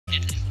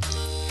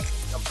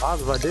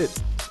Odds if I did.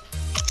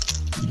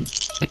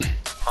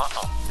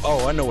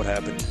 Oh, I know what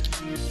happened.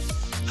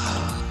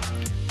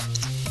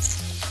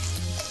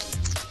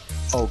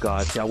 Oh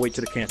god, yeah, wait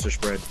till the cancer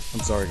spread.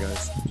 I'm sorry,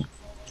 guys.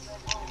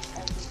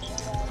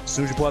 As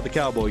soon as you pull out the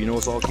cowboy, you know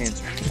it's all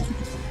cancer.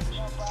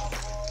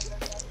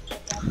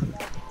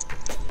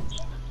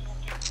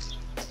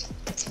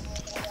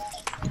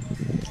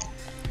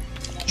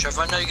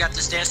 Trevor, I know you got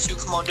this dance too.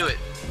 Come on, do it.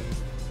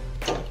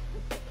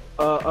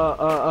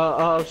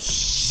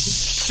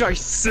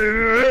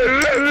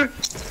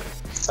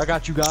 I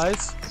got you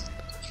guys.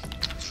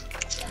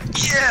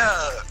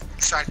 Yeah!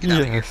 Trying to get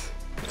out of here.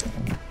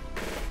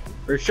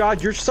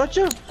 Rashad, you're such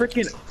a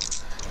freaking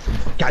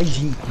guy.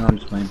 No, I'm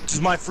just playing.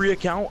 Does my free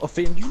account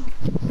offend you?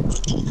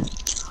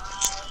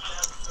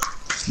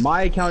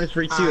 My account is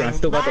free too, and I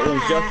still got the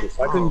orange justice.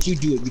 Why couldn't you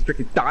do it, you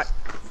freaking thought?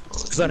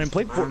 Because I didn't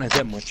play Fortnite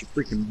that much, you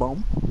freaking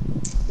bum.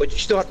 But you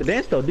still have to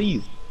dance though, do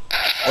you?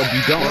 Or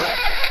you don't?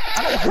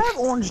 I don't have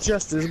orange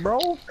justice,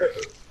 bro.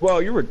 Well,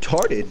 you're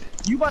retarded.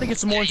 You about to get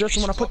some orange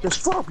justice when I put this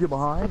foot up your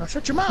behind. Now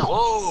shut your mouth.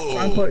 Whoa!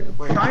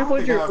 Try and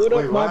put your foot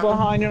up my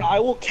behind, and I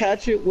will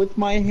catch it with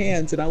my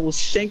hands, and I will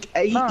shank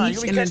each Nah,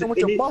 you'll be and catching with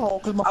your butthole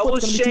because my I will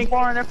foot's gonna be too shank.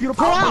 far in there for you to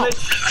pull out.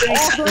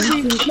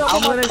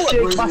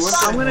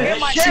 I'm gonna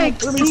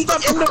shank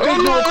each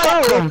individual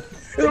bone.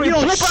 You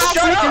don't shut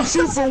up and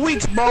shoot for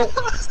weeks, bro.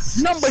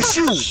 Number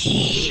shoe.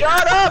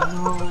 Shut up!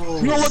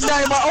 You don't look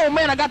down and like, oh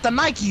man, I got the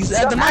Nikes.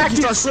 And the Nikes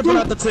start slipping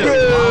out the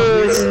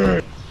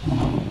tip.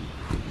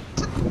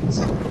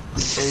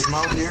 Hey,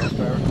 Mount here?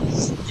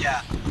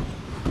 Yeah.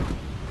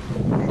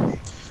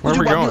 Where are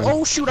we going?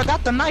 Oh shoot, I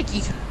got the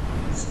Nike.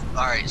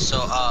 Alright,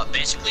 so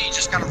basically you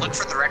just gotta look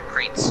for the red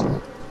crates.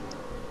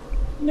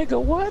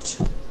 Nigga, what?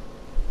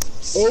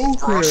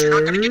 Or else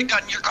you're not gonna get a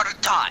gun, you're gonna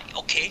die,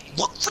 okay?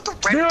 Look for the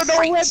red There are no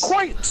red crates.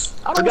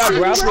 crates. I I don't got see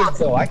grapplers red.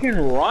 though. I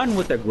can run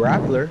with a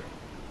grappler.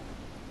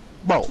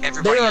 Bro,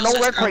 Everybody there are no else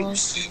red has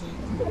guns. crates.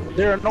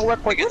 There are no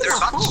red crates. They're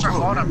about to start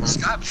falling out of the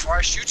sky before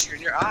I shoot you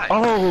in your eye.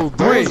 Oh, Wait,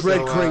 those red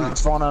so,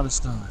 crates falling out of the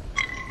sky.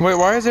 Wait,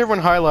 why is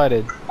everyone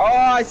highlighted? Oh,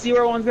 I see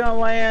where one's gonna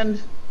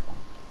land.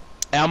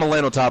 Hey, I'm gonna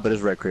land on top of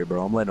this red crate,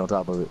 bro. I'm landing on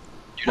top of it.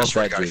 Dude, I Most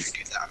swear to bad God, J's. if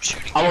you do that, I'm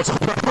shooting I'm you. on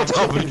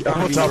top of it.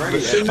 I'm on top of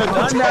it. Shouldn't have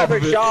done that,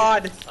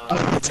 Rashad.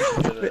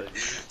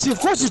 See, of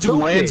course this dude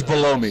lands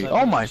below me.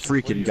 Oh my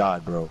freaking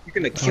god, bro. You're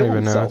gonna I don't kill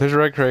even know. himself. There's a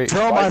red crate.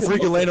 Tell my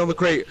freaking land on the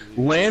crate.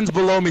 Lands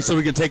below me so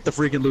we can take the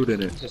freaking loot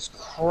in it. Jesus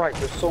Christ,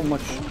 there's so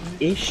much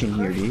ish in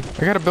here, dude.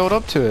 I gotta build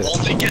up to it.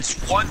 Only gets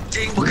one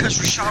thing because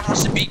Rashad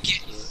wants to be gay.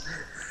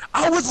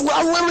 I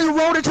literally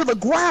rode it to the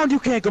ground. You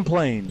can't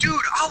complain. Dude,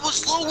 I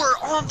was lower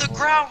on the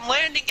ground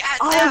landing at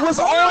I that was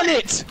point. on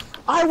it.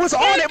 I was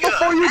on it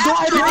before you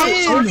glided in.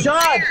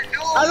 Rashad,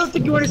 I don't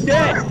think you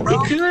understand. He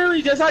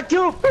clearly does not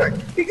give a fuck.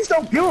 He just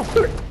don't give a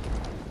fuck.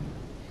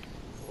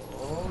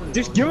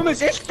 Just give him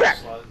his ish back.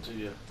 To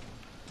you.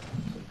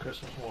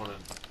 Christmas morning.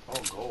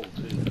 Oh, gold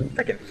too.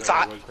 Freaking Is that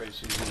thought. what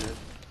crazy you did?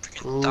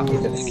 Ooh,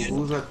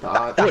 who's a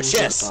thought? Oh, Who's a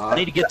chest. thought? I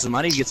need to get some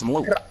loot.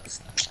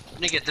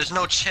 Nigga, there's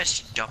no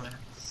chest, you dumbass.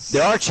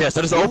 There are chests.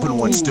 I just opened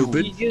one,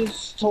 stupid. He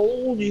just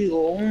told you.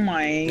 Oh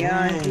my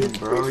god. Dang,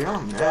 bro,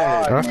 y'all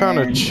mad. I found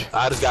a.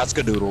 I just got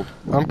skadoodled.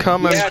 I'm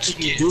coming. Yeah, Dude,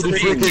 he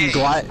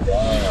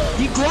freaking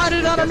He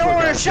glided out of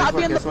nowhere and shot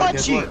me in the butt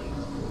cheek.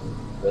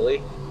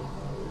 Really?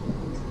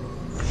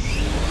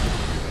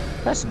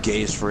 That's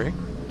gay as frick.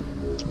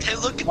 Hey,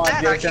 look at Come on,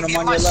 that, I Jason, can I'm get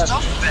on my your left.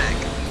 stuff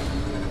back.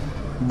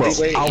 Bro,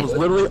 Wait, I was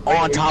literally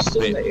on top of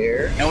it.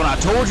 And when I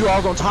told you I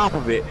was on top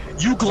of it,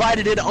 you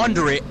glided in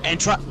under it and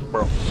tried.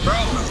 Bro. Bro,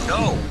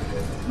 no.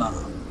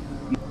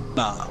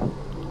 Nah.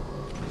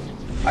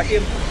 I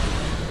can.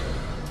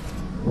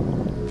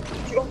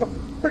 Kill the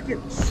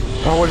freaking.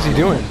 Oh, what is he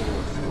doing?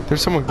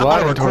 There's someone I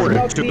gliding toward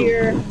recorded me. Up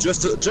here. it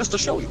just to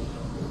show you.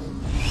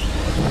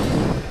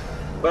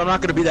 But I'm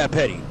not gonna be that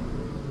petty.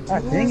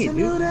 God dang it,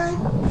 dude.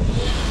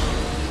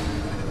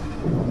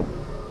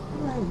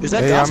 Is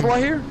that Hey, gospel I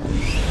hear?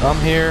 I'm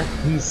here.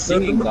 He's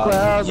singing. The God.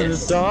 clouds and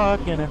it's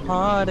dark and it's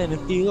hot and it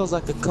feels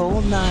like a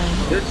cold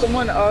night. There's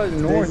someone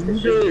north.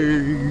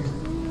 Day,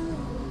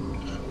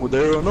 well,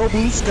 there are no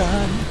blue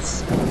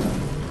skies.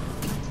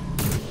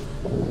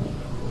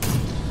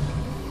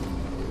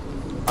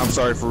 I'm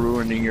sorry for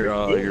ruining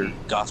your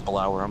gospel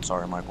hour. I'm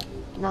sorry, Michael.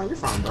 No, you're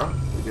fine, bro.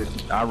 You're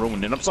good. I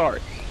ruined it. I'm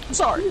sorry. I'm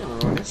sorry. You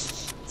don't know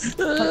this.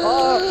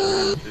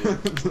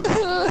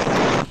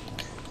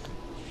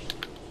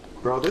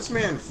 Bro, this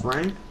man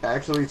Frank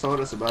actually told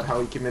us about how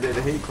he committed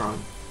a hate crime.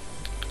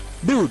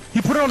 Dude,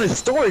 he put it on his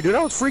story, dude.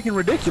 That was freaking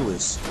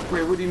ridiculous.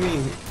 Wait, what do you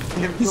mean?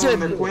 Him He throwing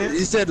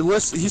said, the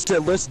plants?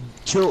 let's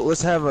kill,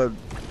 let's have a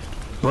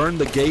burn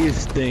the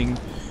gays thing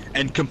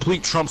and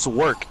complete Trump's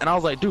work. And I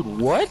was like, dude,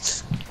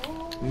 what?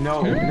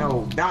 No,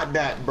 not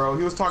that, bro.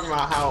 He was talking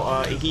about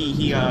how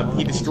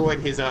he destroyed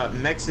his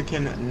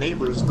Mexican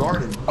neighbor's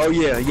garden. Oh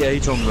yeah, he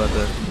told me about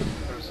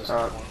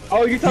that.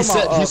 Oh, you're talking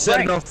about He set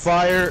Frank. it on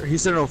fire. He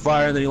set it on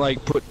fire, and then he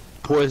like put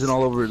poison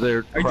all over their.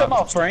 Are you talking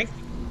about Frank?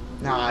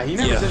 Nah, he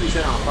never Yeah. said he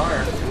set it on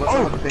fire. Unless I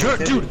Oh, wasn't paying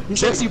attention. dude, He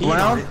said Jesse he peed on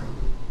Brown. it.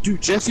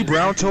 Dude, Jesse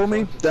Brown told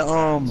me that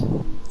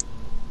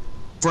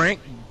Frank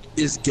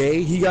is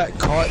gay. He got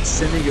caught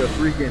sending a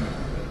freaking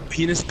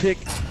penis pic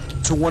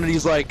to one of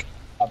these like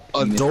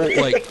adult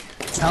like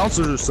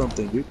counselors or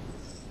something, dude.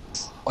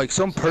 Like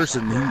some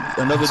person,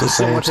 another It's the just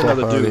so same much stuff I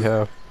another already dude.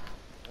 have.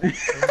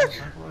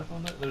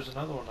 There's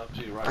another one up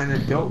to your right. An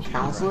adult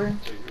counselor?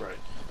 To your right.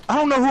 I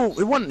don't know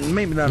who. It wasn't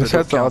maybe not. This An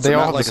has adult the- counselor, they all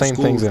not have the like a same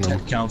school things in tech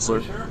them. counselor,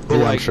 but Yeah,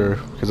 I'm like sure.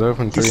 Because I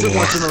opened he's 3 still now.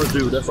 watching another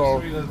dude. That's all.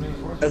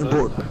 That's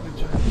bored.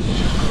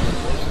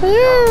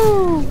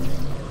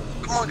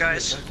 Come on,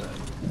 guys.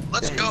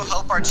 Let's go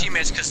help our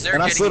teammates because they're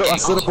And I getting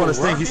slid up on his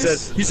thing.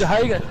 Ruckus? He said, how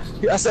you gonna?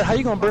 I said, how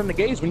you gonna burn the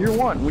gays when you're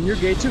one? When you're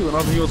gay too?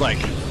 And he was like,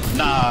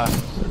 nah.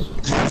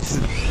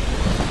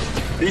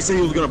 He said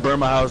he was gonna burn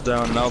my house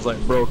down, and I was like,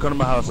 bro, come to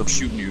my house, I'm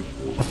shooting you.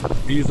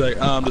 He's like,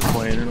 I'm just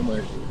playing, and I'm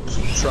like,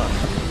 try.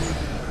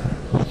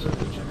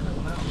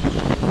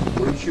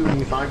 What are you shooting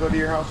if I go to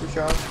your house or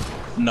shot?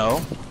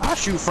 No, I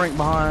shoot Frank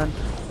behind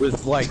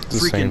with like The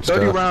freaking same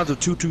 30 stuff. rounds of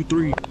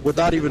 223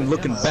 without even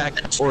looking back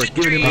or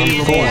giving him any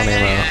Full on remorse.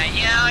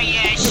 ammo.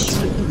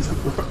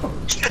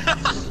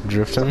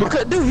 Drifting.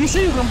 Because, dude, he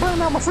said he was gonna burn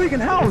down my freaking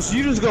house.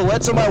 You just go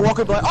let somebody walk up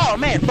and be like, oh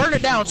man, burn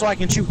it down so I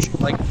can shoot you.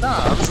 Like,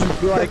 nah, I'm just gonna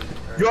be like,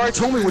 you already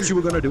told me what you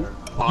were gonna do.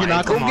 You're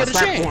not gonna get a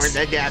Stop chance. pouring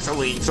that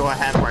gasoline so I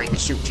have right to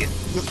shoot you.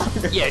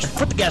 Yeah,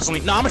 put the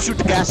gasoline. No, I'm gonna shoot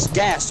the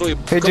gas. So you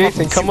Hey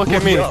Jason, come look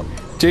at me.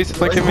 Jason,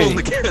 look at me.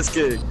 The gas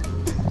keg.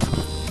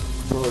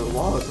 Bro, the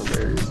wall is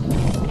hilarious.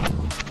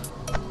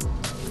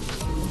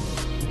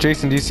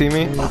 Jason, do you see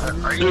me?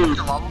 Are you in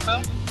the lava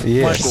bell?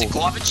 Yes. Michael.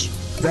 Glovage?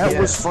 That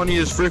was funny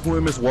as frick when we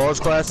Miss Wallace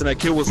class, and that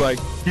kid was like,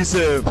 he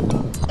said,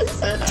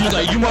 she was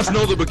like, you must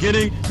know the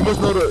beginning. You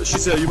must know the. She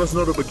said, you must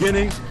know the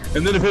beginning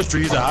and then of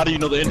history. He's like, how do you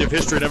know the end of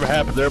history? It never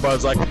happened.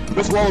 Everybody's like,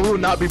 Miss Wallace, we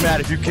would not be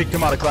mad if you kicked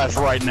him out of class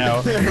right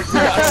now. He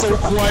got so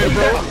quiet,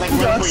 bro. He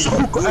got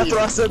so quiet. After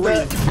I said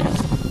that,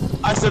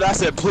 I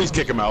said, please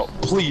kick him out,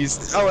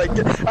 please.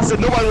 I said,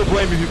 nobody would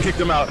blame you if you kicked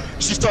him out.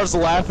 She starts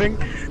laughing.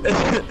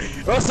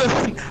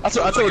 I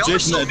told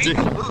Jason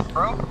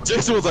that.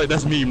 Jason was like,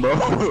 that's mean, bro.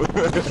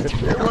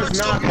 It was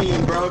not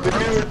mean, bro. The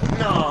dude,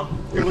 no,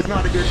 it was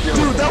not a good joke.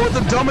 Dude, that was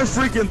the dumbest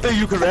freaking thing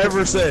you could have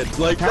ever said.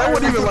 Like, that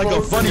wasn't even like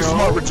a funny,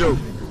 smart joke.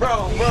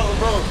 Bro,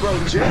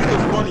 Jay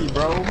was funny,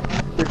 bro.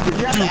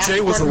 Dude, Jay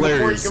was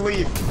hilarious.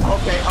 Okay,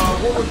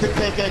 what was the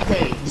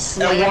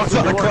KKK? And walked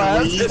out of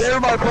class, and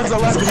everybody busts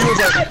out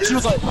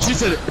laughing. She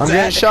said, I'm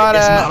getting shot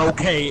it's at. not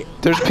okay.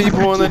 There's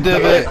people in the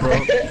divot.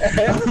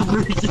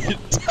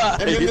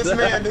 And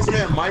then this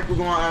man, Mike, was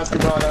gonna ask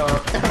about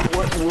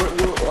what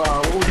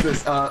was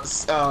this?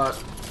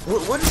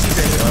 What did he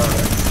say?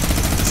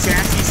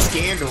 Sassy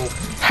scandal.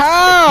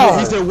 How?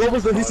 He said, what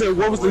was the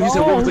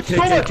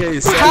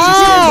KKK?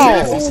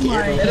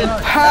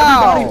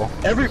 How?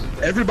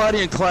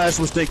 Everybody in class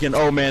was thinking,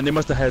 oh man, they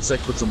must have had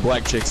sex with some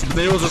black chicks. And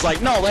it was just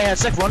like, no, they had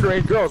sex with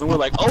underage girls. And we're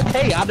like,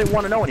 okay, I didn't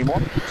want to know anymore.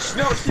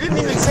 No, she didn't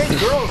even say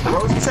girls,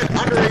 bro. She said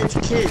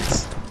underage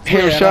kids.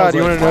 Hey Rashad,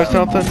 you want to know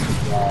something?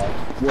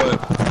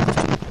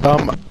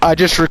 What? I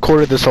just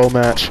recorded this whole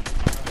match.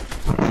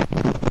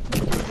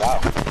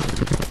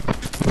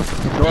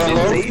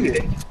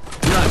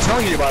 You're not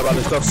telling anybody about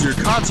this stuff, so your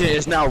content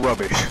is now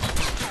rubbish.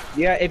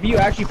 Yeah, if you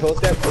actually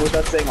post that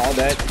without saying all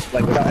that,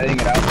 like without editing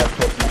it out, that's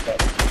posting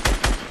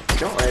up.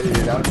 Don't edit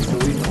it out. Just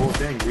delete the whole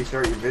thing.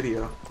 Restart your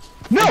video.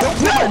 No,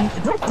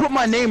 don't put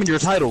my name in your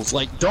titles.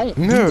 Like, don't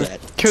do No, that.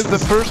 because the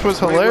first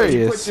was Wait, you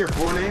hilarious. put your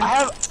full name?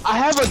 I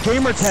have a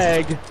gamer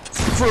tag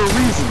for a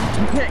reason.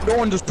 You can't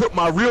go and just put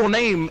my real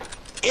name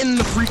in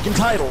the freaking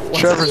title. Like,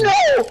 Trevor.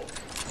 no!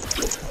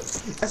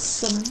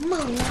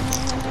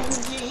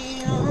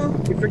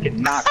 You freaking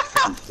knock.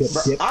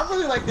 Bro, I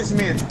really like this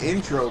man's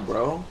intro,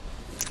 bro.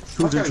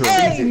 Who's intro?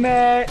 Hey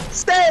man,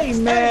 stay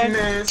man.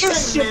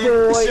 It's your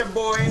boy. It's your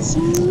boy.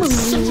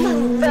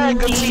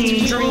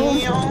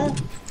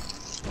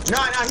 No,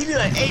 he be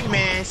like, hey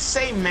man,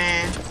 say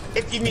man,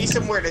 if you need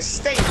somewhere to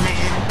stay,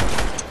 man.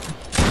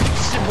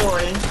 It's your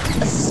boy.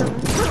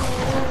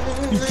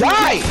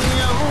 Die!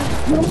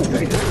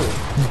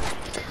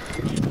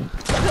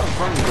 That's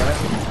funny, bro.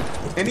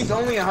 And he's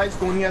only in high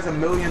school and he has 1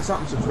 million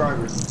something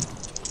subscribers.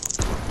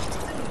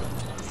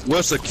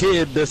 What's a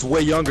kid that's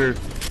way younger,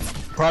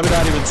 probably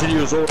not even 10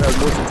 years old, has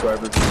more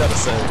subscribers? You gotta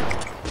say.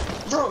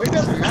 Bro, it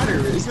doesn't matter.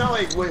 It's not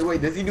like,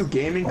 wait, does he do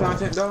gaming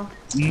content though?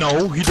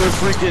 No, he does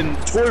freaking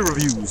toy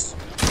reviews.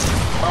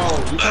 Oh,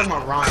 you're talking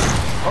about Ryan.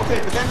 Okay,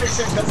 but that makes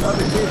sense. That's the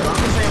other kid. But I'm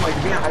just saying, like,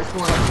 being in high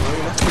school and having 1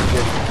 million, that's pretty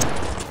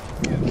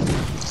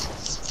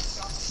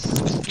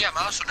good. Yeah,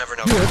 Mouse would never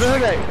know. Dude,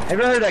 have you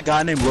ever heard that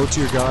guy named Low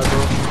Tier God,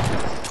 bro?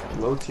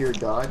 Low tier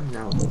god?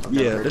 No.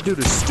 Yeah, that dude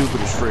is stupid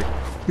as frick.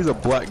 He's a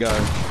black guy.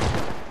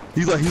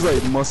 He's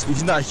musky.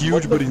 He's not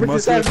huge, but he's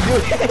musky. No, it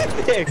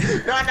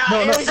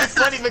was just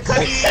funny because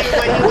he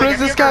like, What is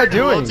this guy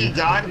doing?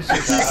 God?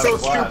 He's so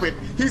stupid.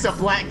 He's a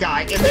black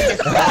guy, and then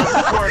just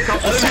paused for a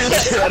couple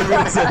seconds. I didn't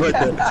mean to say it like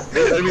that. I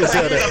didn't mean to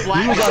say He's a that.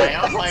 black He was guy. like,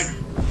 I was like,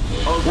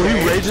 well, okay.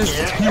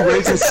 he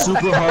rages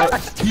super hard.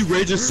 He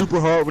rages super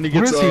hard when he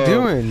What gets. is he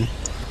doing?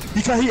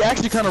 He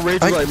actually kind of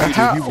raged like me, dude.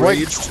 how- He wait,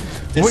 raged.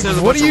 and said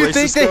a What bunch do of you racist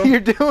think that stuff. you're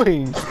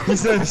doing?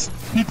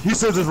 He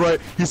says this right.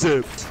 He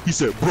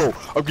said, bro,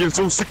 I'm getting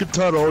so sick and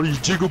tired of all these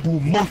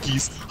jigaboo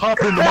monkeys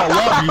hopping into my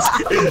lobbies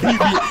and beat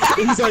me.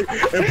 And he's like,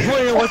 and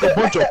playing like a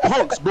bunch of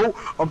punks, bro.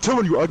 I'm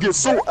telling you, I get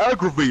so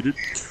aggravated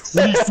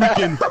when these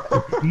freaking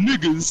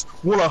niggas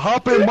wanna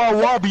hop in my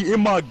lobby in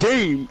my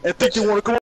game and think they wanna come